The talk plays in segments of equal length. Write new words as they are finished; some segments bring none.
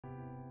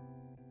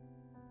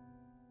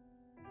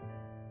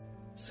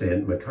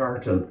St.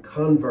 Macartan,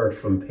 convert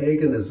from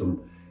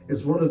paganism,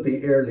 is one of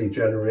the early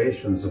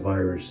generations of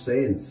Irish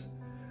saints,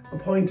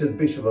 appointed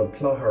Bishop of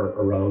Clogher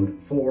around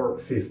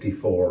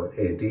 454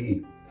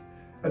 AD.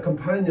 A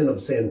companion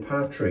of St.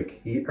 Patrick,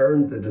 he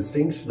earned the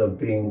distinction of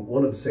being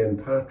one of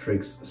St.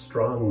 Patrick's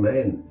strong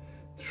men,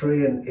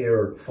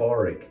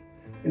 tréan-fhir,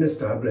 in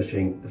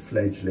establishing the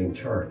fledgling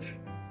church.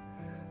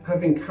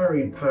 Having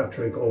carried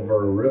Patrick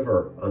over a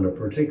river on a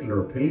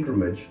particular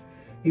pilgrimage,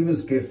 he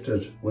was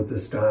gifted with the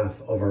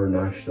staff of our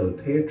national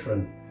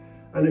patron,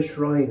 and a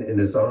shrine in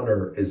his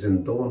honour is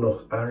in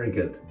Domnach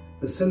Airgid,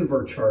 the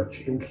silver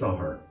church in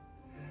Clogher.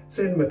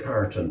 St.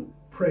 Macartan,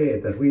 pray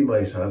that we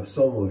might have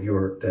some of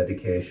your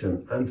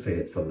dedication and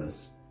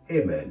faithfulness.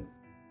 Amen.